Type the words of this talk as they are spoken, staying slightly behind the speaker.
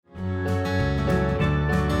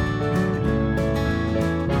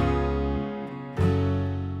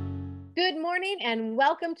morning and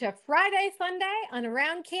welcome to Friday Funday on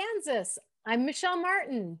Around Kansas. I'm Michelle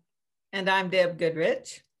Martin. And I'm Deb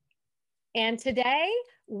Goodrich. And today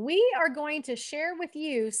we are going to share with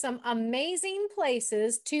you some amazing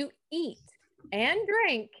places to eat and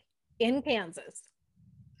drink in Kansas.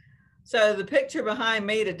 So the picture behind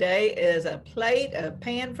me today is a plate of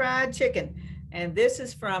pan-fried chicken. And this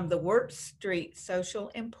is from the Wirt Street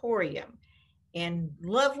Social Emporium in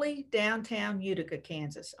lovely downtown Utica,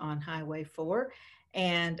 Kansas on Highway 4.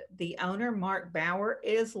 And the owner, Mark Bauer,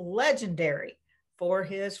 is legendary for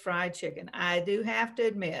his fried chicken. I do have to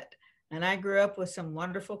admit, and I grew up with some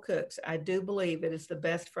wonderful cooks, I do believe it is the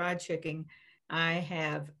best fried chicken I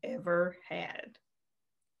have ever had.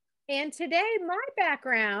 And today my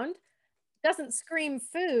background doesn't scream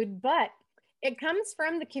food, but it comes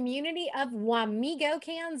from the community of Wamego,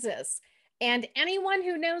 Kansas. And anyone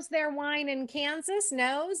who knows their wine in Kansas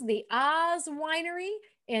knows the Oz Winery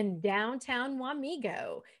in downtown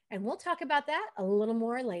Wamego. And we'll talk about that a little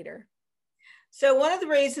more later. So one of the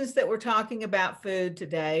reasons that we're talking about food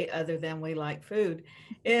today, other than we like food,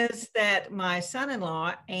 is that my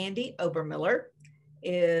son-in-law, Andy Obermiller,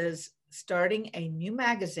 is starting a new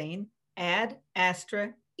magazine, Ad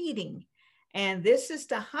Astra Eating. And this is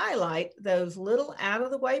to highlight those little out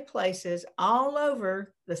of the way places all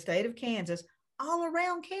over the state of Kansas, all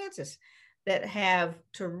around Kansas, that have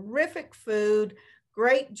terrific food,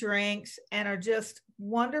 great drinks, and are just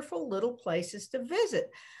wonderful little places to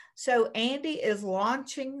visit. So Andy is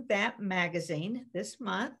launching that magazine this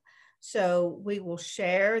month. So we will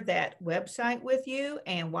share that website with you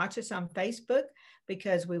and watch us on Facebook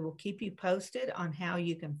because we will keep you posted on how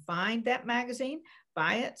you can find that magazine,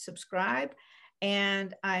 buy it, subscribe.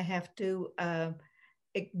 And I have to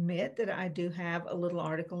admit that I do have a little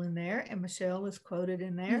article in there and Michelle is quoted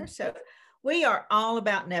in there. So we are all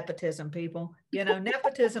about nepotism, people. You know,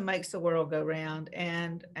 nepotism makes the world go round,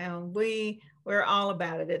 and we're all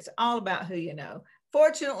about it. It's all about who you know.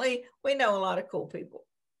 Fortunately, we know a lot of cool people.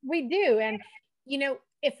 We do. And, you know,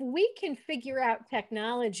 if we can figure out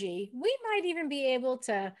technology, we might even be able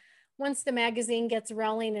to, once the magazine gets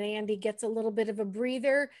rolling and Andy gets a little bit of a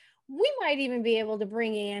breather, we might even be able to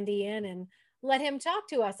bring Andy in and let him talk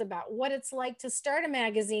to us about what it's like to start a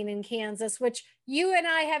magazine in Kansas, which you and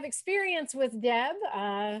I have experience with, Deb,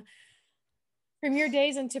 from your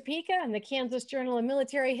days in Topeka and the Kansas Journal of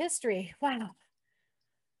Military History. Wow.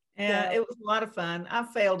 Yeah, it was a lot of fun. I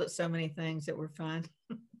failed at so many things that were fun.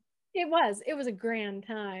 It was a grand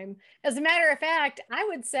time. As a matter of fact, I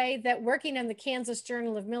would say that working on the Kansas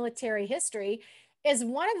Journal of Military History is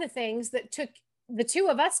one of the things that took the two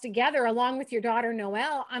of us together, along with your daughter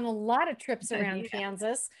Noelle, on a lot of trips around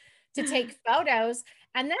Kansas to take photos.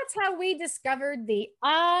 And that's how we discovered the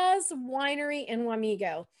Oz Winery in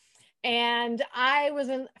Wamego. And I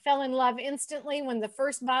fell in love instantly when the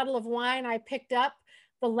first bottle of wine I picked up,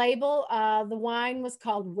 the label, the wine was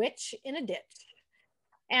called Witch in a Ditch.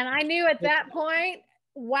 And I knew at that point,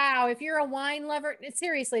 wow, if you're a wine lover,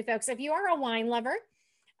 seriously, folks, if you are a wine lover,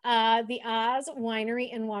 the Oz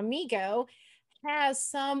Winery in Wamego has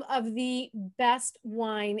some of the best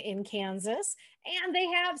wine in Kansas, and they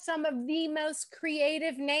have some of the most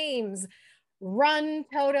creative names. Run,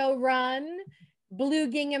 Toto, Run, Blue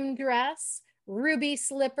Gingham Dress, Ruby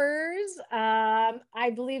Slippers.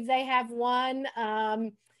 I believe they have one,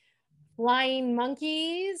 Flying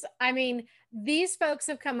Monkeys. I mean, these folks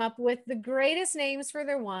have come up with the greatest names for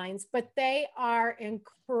their wines, but they are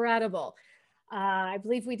incredible. I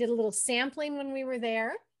believe we did a little sampling when we were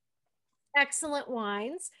there. Excellent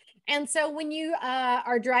wines. And so when you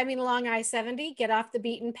are driving along I-70, get off the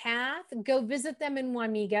beaten path, go visit them in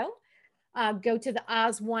Wamego, go to the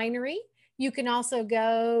Oz Winery. You can also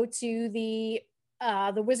go to the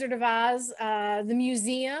Wizard of Oz, the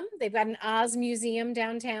museum. They've got an Oz museum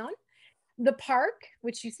downtown. The park,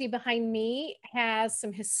 which you see behind me, has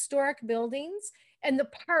some historic buildings, and the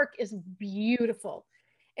park is beautiful.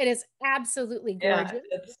 It is absolutely gorgeous.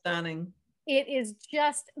 Yeah, it's stunning. It is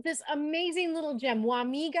just this amazing little gem.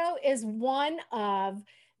 Wamego is one of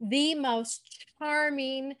the most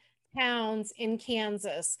charming towns in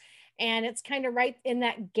Kansas. And it's kind of right in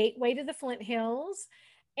that gateway to the Flint Hills.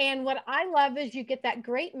 And what I love is you get that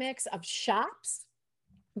great mix of shops,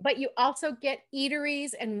 but you also get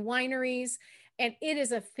eateries and wineries. And it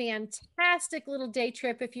is a fantastic little day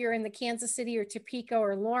trip if you're in the Kansas City or Topeka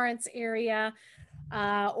or Lawrence area.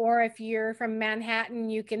 Or if you're from Manhattan,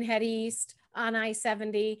 you can head east on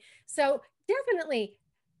I-70. So definitely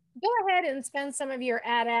go ahead and spend some of your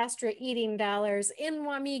Ad Astra eating dollars in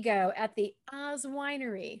Wamego at the Oz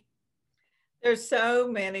Winery. There's so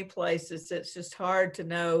many places. It's just hard to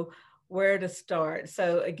know where to start.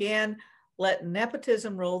 So again, let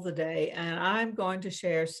nepotism rule the day, and I'm going to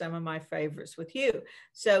share some of my favorites with you.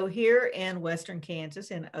 So here in Western Kansas,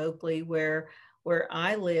 in Oakley, where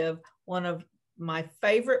I live, one of my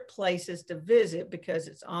favorite places to visit, because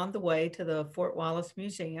it's on the way to the Fort Wallace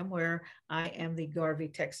Museum, where I am the Garvey,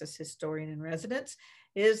 Texas historian in residence,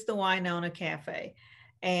 is the Winona Cafe.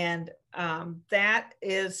 And that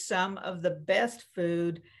is some of the best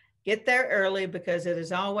food. Get there early because it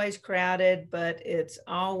is always crowded, but it's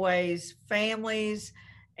always families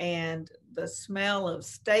and the smell of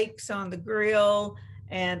steaks on the grill.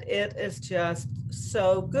 And it is just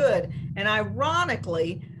so good. And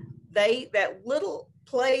ironically, that little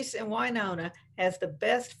place in Winona has the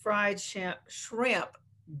best fried shrimp,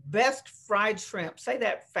 best fried shrimp. Say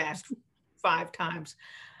that fast 5 times.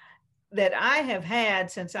 That I have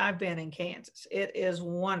had since I've been in Kansas. It is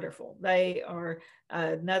wonderful. They are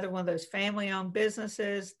another one of those family-owned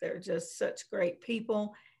businesses. They're just such great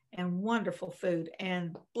people and wonderful food.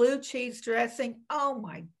 And blue cheese dressing, oh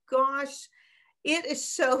my gosh, it is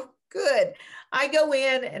so good. I go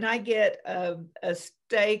in and I get a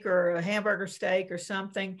steak or a hamburger steak or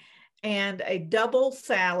something, and a double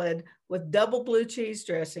salad with double blue cheese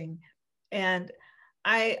dressing. And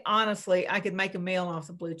I could make a meal off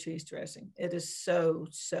the blue cheese dressing. It is so,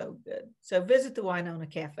 so good. So visit the Winona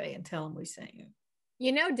Cafe and tell them we sent you.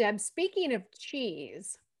 You know, Deb, speaking of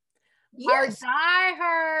cheese, yes.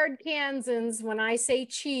 Our diehard Kansans, when I say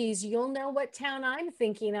cheese, you'll know what town I'm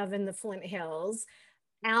thinking of in the Flint Hills,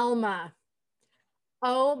 Alma.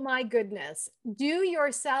 Oh my goodness. Do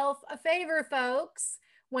yourself a favor, folks.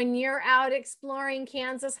 When you're out exploring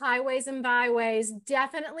Kansas highways and byways,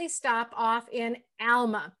 definitely stop off in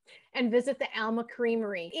Alma and visit the Alma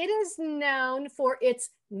Creamery. It is known for its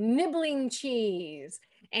nibbling cheese,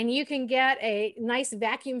 and you can get a nice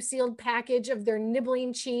vacuum sealed package of their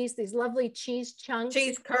nibbling cheese, these lovely cheese chunks.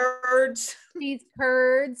 Cheese curds. Cheese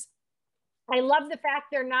curds. I love the fact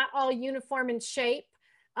they're not all uniform in shape,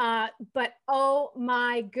 but oh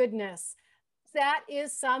my goodness. That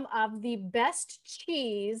is some of the best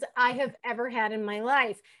cheese I have ever had in my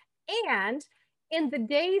life. And in the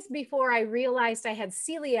days before I realized I had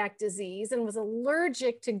celiac disease and was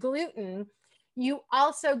allergic to gluten, you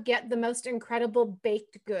also get the most incredible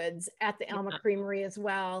baked goods at the Alma Creamery as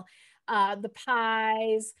well. The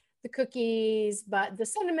pies, the cookies, but the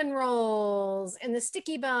cinnamon rolls and the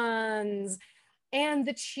sticky buns and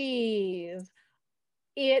the cheese.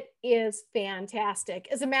 It is fantastic.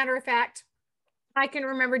 As a matter of fact, I can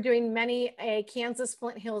remember doing many a Kansas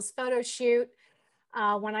Flint Hills photo shoot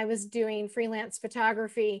when I was doing freelance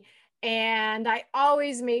photography. And I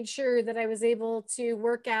always made sure that I was able to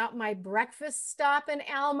work out my breakfast stop in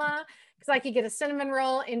Alma, because I could get a cinnamon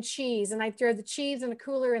roll and cheese, and I'd throw the cheese in a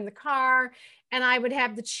cooler in the car, and I would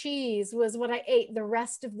have the cheese was what I ate the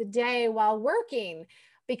rest of the day while working,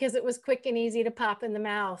 because it was quick and easy to pop in the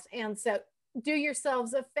mouth. And so do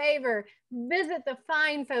yourselves a favor, visit the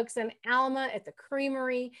fine folks in Alma at the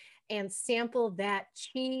Creamery and sample that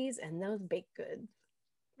cheese and those baked goods.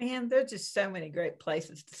 Man, there's just so many great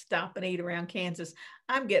places to stop and eat around Kansas.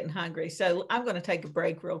 I'm getting hungry, so I'm going to take a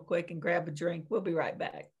break real quick and grab a drink. We'll be right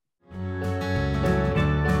back.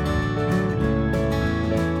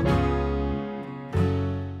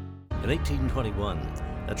 In 1821,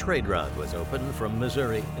 a trade route was opened from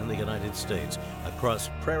Missouri in the United States across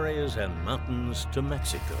prairies and mountains to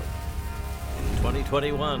Mexico. In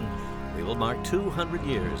 2021, we will mark 200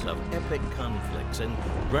 years of epic conflicts and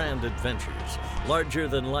grand adventures,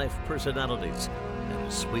 larger-than-life personalities,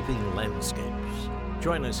 and sweeping landscapes.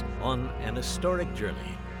 Join us on an historic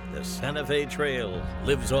journey. The Santa Fe Trail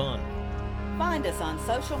lives on. Find us on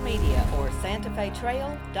social media or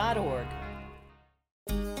santafetrail.org.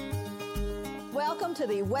 Welcome to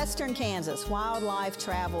the Western Kansas Wildlife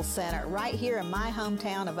Travel Center, right here in my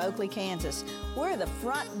hometown of Oakley, Kansas. We're the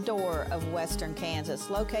front door of Western Kansas,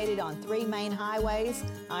 located on 3 main highways,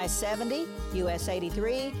 I-70, US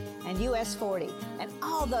 83, and US 40. And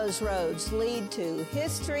all those roads lead to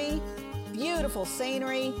history, beautiful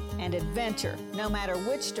scenery, and adventure, no matter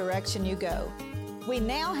which direction you go. We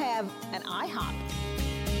now have an IHOP.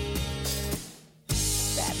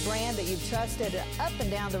 That brand that you've trusted up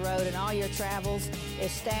and down the road in all your travels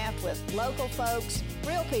is staffed with local folks,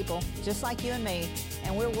 real people, just like you and me,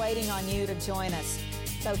 and we're waiting on you to join us.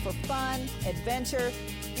 So for fun, adventure,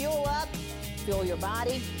 fuel up, fuel your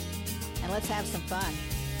body, and let's have some fun.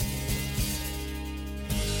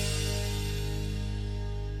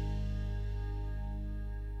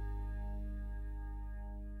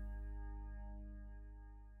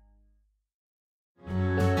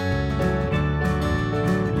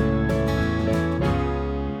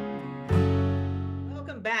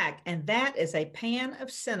 And that is a pan of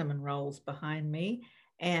cinnamon rolls behind me.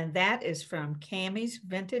 And that is from Cammie's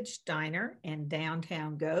Vintage Diner in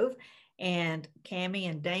downtown Gove. And Cammie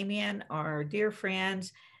and Damien are dear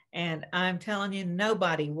friends. And I'm telling you,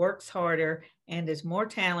 nobody works harder and is more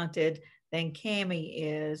talented than Cammie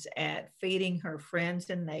is at feeding her friends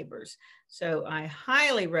and neighbors. So I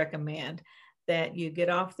highly recommend that you get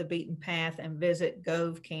off the beaten path and visit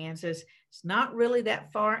Gove, Kansas. It's not really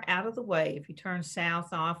that far out of the way. If you turn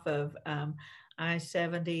south off of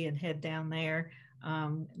I-70 and head down there,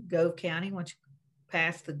 Gove County, once you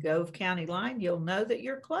pass the Gove County line, you'll know that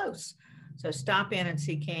you're close. So stop in and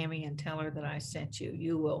see Cammie and tell her that I sent you.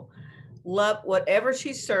 You will love whatever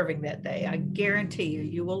she's serving that day. I guarantee you,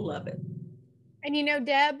 you will love it. And you know,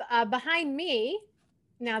 Deb, behind me,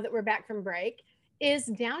 now that we're back from break, is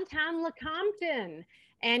downtown Lecompton.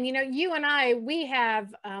 And you know, you and I,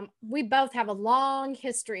 we both have a long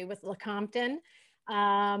history with Lecompton.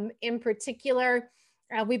 In particular,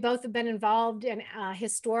 we both have been involved in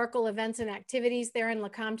historical events and activities there in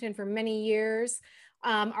Lecompton for many years.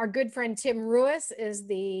 Our good friend Tim Ruiz is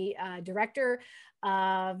the director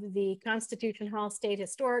of the Constitution Hall State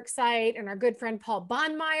Historic Site, and our good friend Paul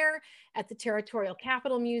Bonmeyer at the Territorial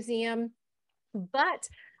Capitol Museum. But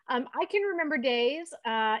I can remember days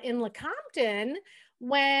in Lecompton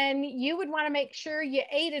when you would want to make sure you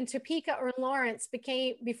ate in Topeka or Lawrence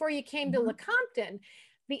before you came to Lecompton.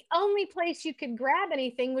 The only place you could grab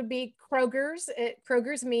anything would be Kroger's,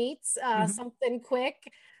 Kroger's Meats, something quick.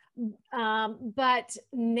 But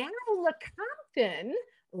now Lecompton,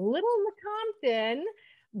 little Lecompton,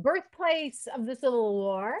 birthplace of the Civil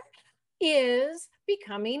War, is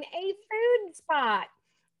becoming a food spot.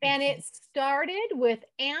 And it started with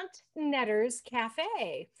Aunt Netter's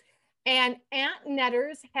Cafe. And Aunt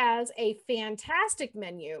Netter's has a fantastic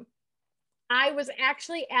menu. I was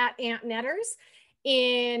actually at Aunt Netter's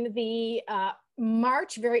in the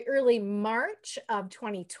very early March of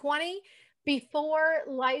 2020, before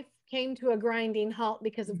life came to a grinding halt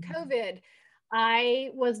because of COVID. I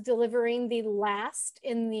was delivering the last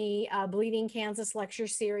in the Bleeding Kansas lecture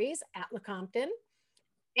series at Lecompton.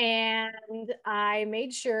 And I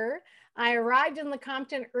made sure I arrived in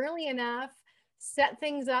Lecompton early enough, set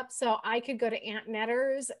things up so I could go to Aunt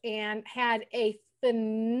Netter's, and had a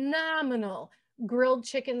phenomenal grilled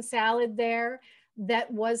chicken salad there that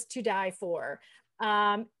was to die for.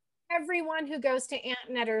 Everyone who goes to Aunt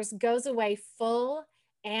Netter's goes away full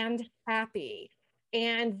and happy.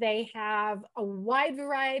 And they have a wide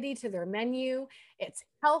variety to their menu. It's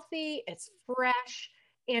healthy, it's fresh,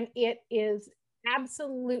 and it is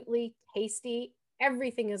absolutely tasty.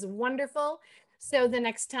 Everything is wonderful. So the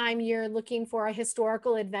next time you're looking for a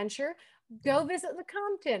historical adventure, go visit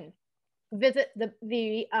Lecompton. Visit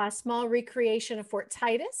the small recreation of Fort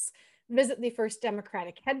Titus. Visit the First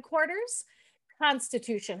Democratic Headquarters,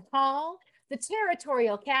 Constitution Hall, the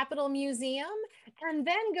Territorial Capitol Museum, and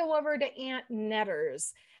then go over to Aunt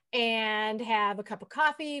Netter's and have a cup of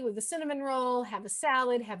coffee with a cinnamon roll, have a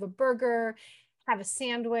salad, have a burger, have a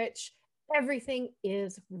sandwich. Everything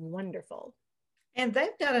is wonderful. And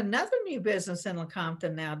they've got another new business in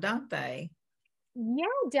Lecompton now, don't they? Yeah,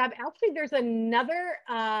 Deb, actually there's another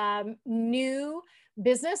new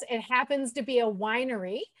business. It happens to be a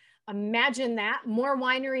winery. Imagine that, more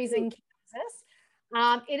wineries in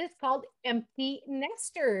Kansas. It is called Empty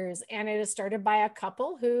Nesters, and it is started by a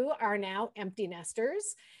couple who are now empty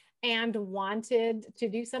nesters and wanted to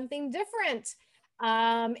do something different.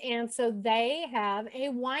 And so they have a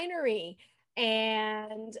winery,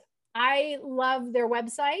 and I love their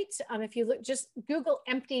website. If you look, just Google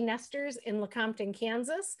Empty Nesters in Lecompton,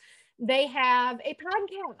 Kansas. They have a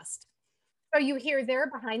podcast. So you hear their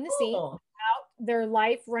behind the scenes about their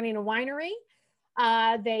life running a winery.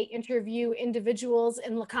 They interview individuals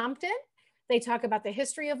in Lecompton. They talk about the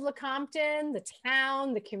history of Lecompton, the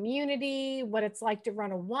town, the community, what it's like to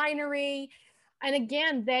run a winery. And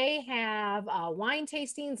again, they have wine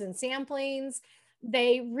tastings and samplings.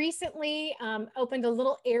 They recently opened a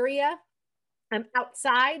little area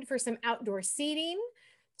outside for some outdoor seating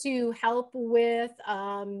to help with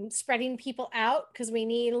spreading people out, because we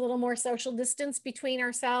need a little more social distance between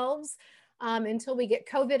ourselves until we get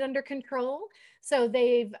COVID under control. So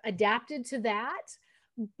they've adapted to that.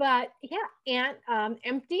 But yeah,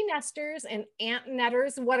 Empty Nesters and Aunt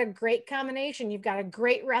Netter's, what a great combination. You've got a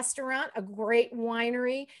great restaurant, a great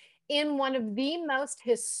winery in one of the most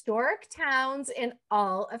historic towns in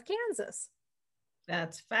all of Kansas.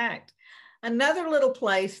 That's fact. Another little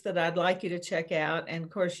place that I'd like you to check out, and of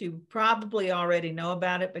course you probably already know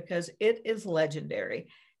about it because it is legendary,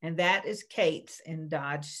 and that is Kate's in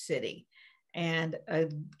Dodge City. And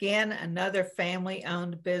again, another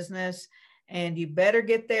family-owned business. And you better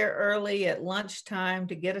get there early at lunchtime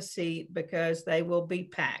to get a seat because they will be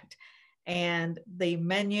packed. And the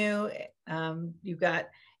menu, you've got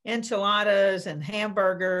enchiladas and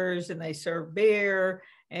hamburgers, and they serve beer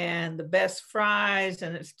and the best fries.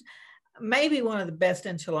 And it's maybe one of the best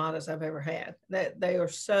enchiladas I've ever had. That they are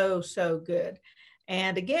so, so good.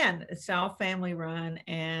 And again, it's all family run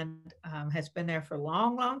and has been there for a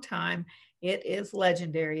long, long time. It is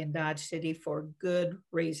legendary in Dodge City for good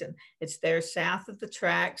reason. It's there south of the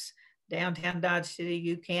tracks, downtown Dodge City.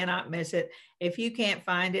 You cannot miss it. If you can't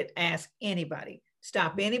find it, ask anybody.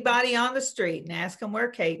 Stop anybody on the street and ask them where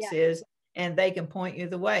Kate's is, and they can point you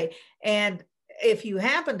the way. And if you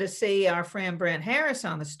happen to see our friend Brent Harris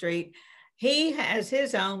on the street, he has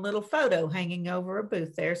his own little photo hanging over a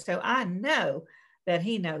booth there. So I know that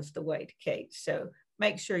he knows the way to Kate's. So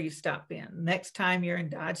make sure you stop in next time you're in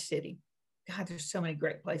Dodge City. God, there's so many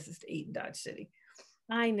great places to eat in Dodge City.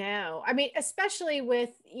 I know. I mean, especially with,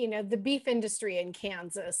 the beef industry in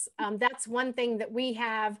Kansas. That's one thing that we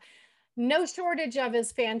have no shortage of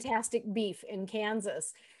is fantastic beef in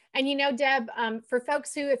Kansas. And Deb, for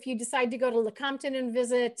folks who, if you decide to go to Lecompton and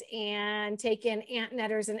visit and take in Aunt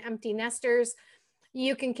Netters and Empty Nesters,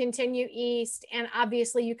 you can continue east. And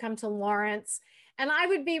obviously you come to Lawrence. And I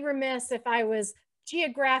would be remiss if I was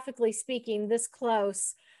geographically speaking this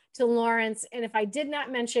close to Lawrence, and if I did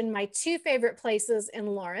not mention my two favorite places in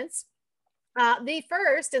Lawrence. The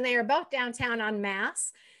first, and they are both downtown on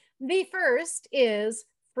Mass, the first is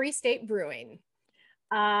Free State Brewing.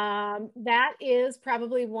 That is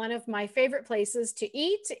probably one of my favorite places to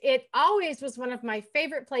eat. It always was one of my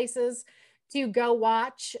favorite places to go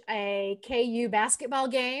watch a KU basketball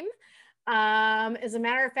game. As a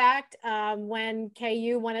matter of fact, when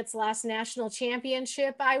KU won its last national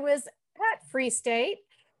championship, I was at Free State.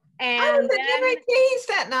 And then keys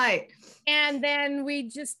that night. And then we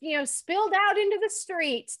just, spilled out into the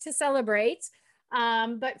street to celebrate.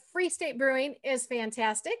 But Free State Brewing is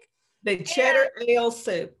fantastic. The cheddar ale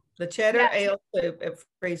soup, ale soup at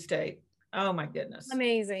Free State. Oh my goodness.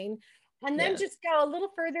 Amazing. And then just go a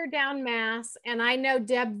little further down Mass. And I know,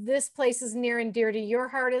 Deb, this place is near and dear to your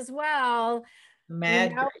heart as well.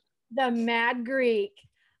 The Mad Greek.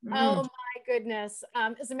 Oh my goodness.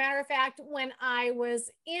 As a matter of fact, when I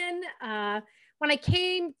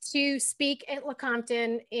came to speak at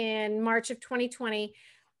Lecompton in March of 2020,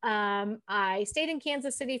 I stayed in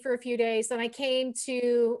Kansas City for a few days. Then I came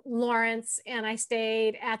to Lawrence and I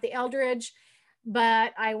stayed at the Eldridge,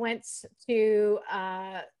 but I went to,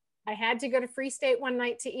 I had to go to Free State one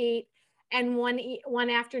night to eat. And one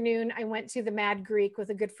afternoon, I went to the Mad Greek with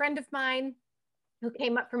a good friend of mine who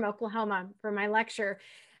came up from Oklahoma for my lecture.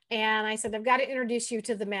 And I said, I've got to introduce you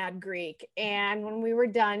to the Mad Greek. And when we were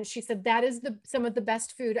done, she said, that is some of the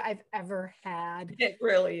best food I've ever had. It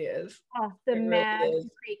really is. Oh, the Mad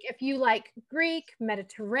Greek. If you like Greek,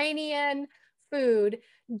 Mediterranean food,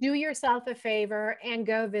 do yourself a favor and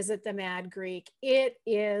go visit the Mad Greek. It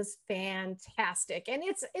is fantastic. And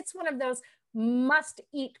it's one of those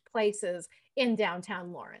must-eat places in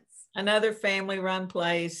downtown Lawrence. Another family-run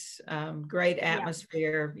place, great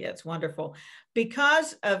atmosphere. Yeah, it's wonderful.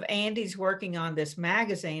 Because of Andy's working on this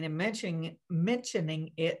magazine and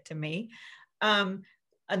mentioning it to me,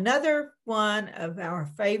 another one of our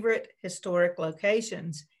favorite historic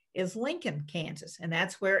locations is Lincoln, Kansas, and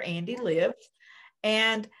that's where Andy lives.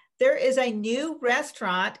 And there is a new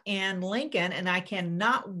restaurant in Lincoln, and I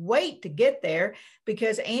cannot wait to get there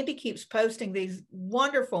because Andy keeps posting these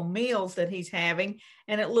wonderful meals that he's having,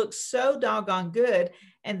 and it looks so doggone good.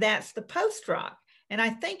 And that's the Post Rock. And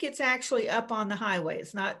I think it's actually up on the highway.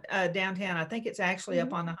 It's not downtown. I think it's actually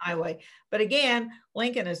up on the highway. But again,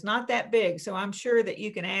 Lincoln is not that big, so I'm sure that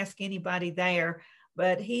you can ask anybody there.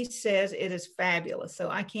 But he says it is fabulous. So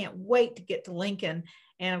I can't wait to get to Lincoln.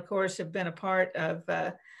 And of course, have been a part of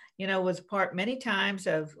was a part many times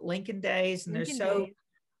of Lincoln Days, and there's so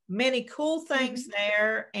many cool things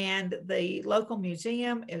there. And the local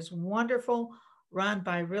museum is wonderful, run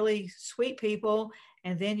by really sweet people.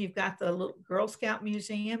 And then you've got the little Girl Scout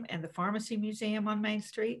Museum and the Pharmacy Museum on Main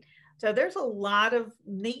Street. So there's a lot of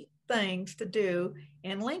neat things to do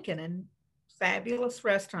in Lincoln, and fabulous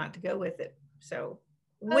restaurant to go with it. So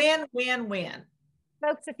win, win, win.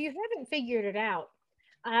 Folks, if you haven't figured it out,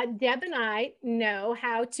 Deb and I know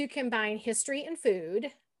how to combine history and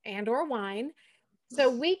food and or wine.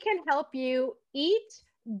 So we can help you eat,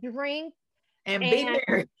 drink, and be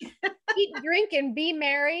merry. Eat, drink, and be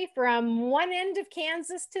merry from one end of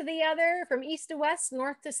Kansas to the other, from east to west,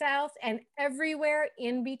 north to south, and everywhere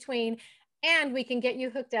in between. And we can get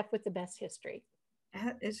you hooked up with the best history.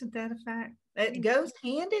 Isn't that a fact? It goes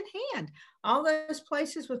hand in hand. All those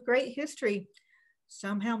places with great history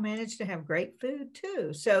somehow manage to have great food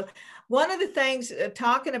too. So one of the things,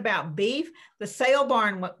 talking about beef, the Sale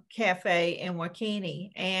Barn Cafe in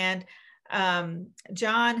Wakini, and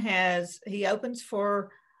John he opens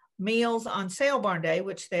for meals on Sale Barn Day,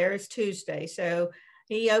 which there is Tuesday. So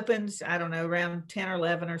he opens, I don't know, around 10 or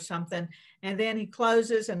 11 or something, and then he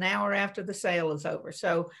closes an hour after the sale is over.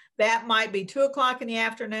 So that might be 2 o'clock in the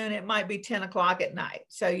afternoon. It might be 10 o'clock at night.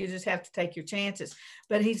 So you just have to take your chances.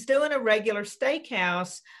 But he's doing a regular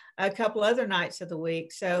steakhouse a couple other nights of the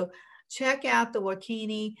week. So check out the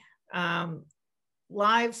Wakini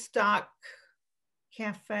Livestock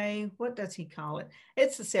Cafe. What does he call it?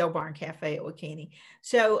 It's the Sale Barn Cafe at Wakini.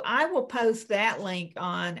 So I will post that link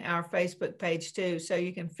on our Facebook page too, so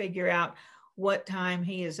you can figure out what time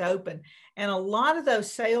he is open. And a lot of those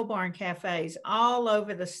Sale Barn Cafes all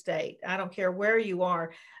over the state, I don't care where you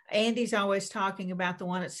are. Andy's always talking about the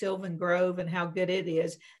one at Sylvan Grove and how good it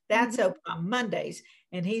is. That's open on Mondays,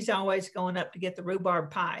 and he's always going up to get the rhubarb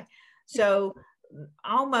pie. So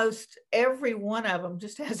almost every one of them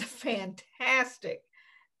just has a fantastic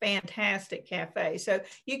cafe. So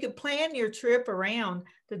you could plan your trip around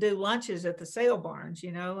to do lunches at the Sale Barns,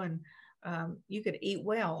 and you could eat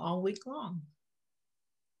well all week long.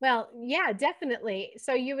 Well, yeah, definitely.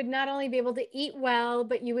 So you would not only be able to eat well,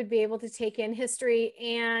 but you would be able to take in history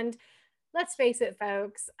and, let's face it,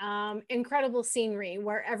 folks, incredible scenery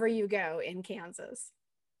wherever you go in Kansas.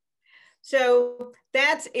 So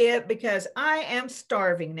that's it, because I am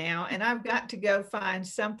starving now and I've got to go find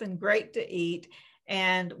something great to eat.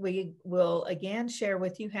 And we will again share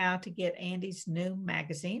with you how to get Andy's new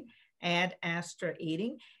magazine, Ad Astra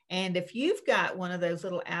Eating. And if you've got one of those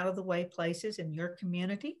little out of the way places in your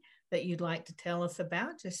community that you'd like to tell us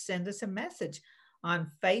about, just send us a message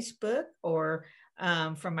on Facebook or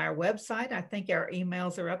from our website. I think our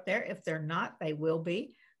emails are up there. If they're not, they will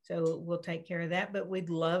be. So we'll take care of that, but we'd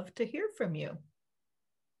love to hear from you.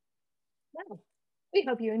 Well, we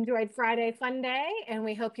hope you enjoyed Friday Fun Day, and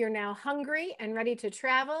we hope you're now hungry and ready to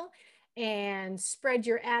travel and spread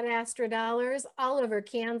your Ad Astra dollars all over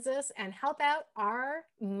Kansas and help out our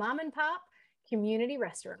mom and pop community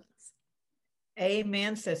restaurants.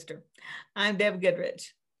 Amen, sister. I'm Deb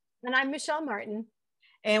Goodrich. And I'm Michelle Martin.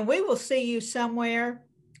 And we will see you somewhere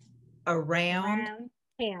around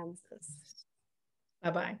Kansas.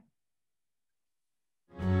 Bye-bye.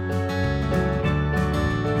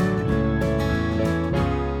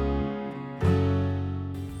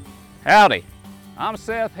 Howdy, I'm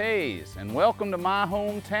Seth Hayes, and welcome to my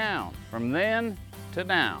hometown, from then to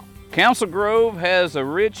now. Council Grove has a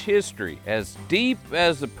rich history as deep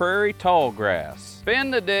as the prairie tallgrass.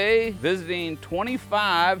 Spend the day visiting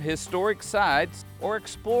 25 historic sites, or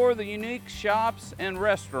explore the unique shops and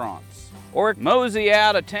restaurants, or mosey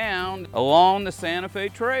out of town along the Santa Fe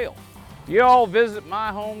Trail. You all visit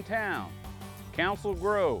my hometown, Council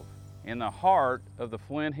Grove, in the heart of the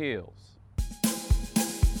Flint Hills.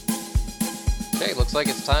 Okay, looks like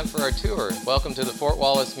it's time for our tour. Welcome to the Fort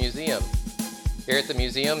Wallace Museum. Here at the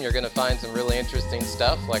museum, you're going to find some really interesting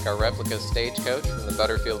stuff, like our replica stagecoach from the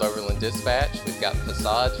Butterfield Overland Dispatch. We've got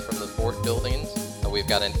facades from the fort buildings. We've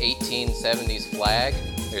got an 1870s flag.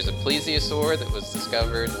 There's a plesiosaur that was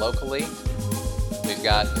discovered locally. We've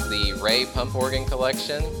got the Ray pump organ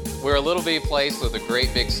collection. We're a little bitty place with a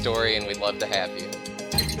great big story, and we'd love to have you.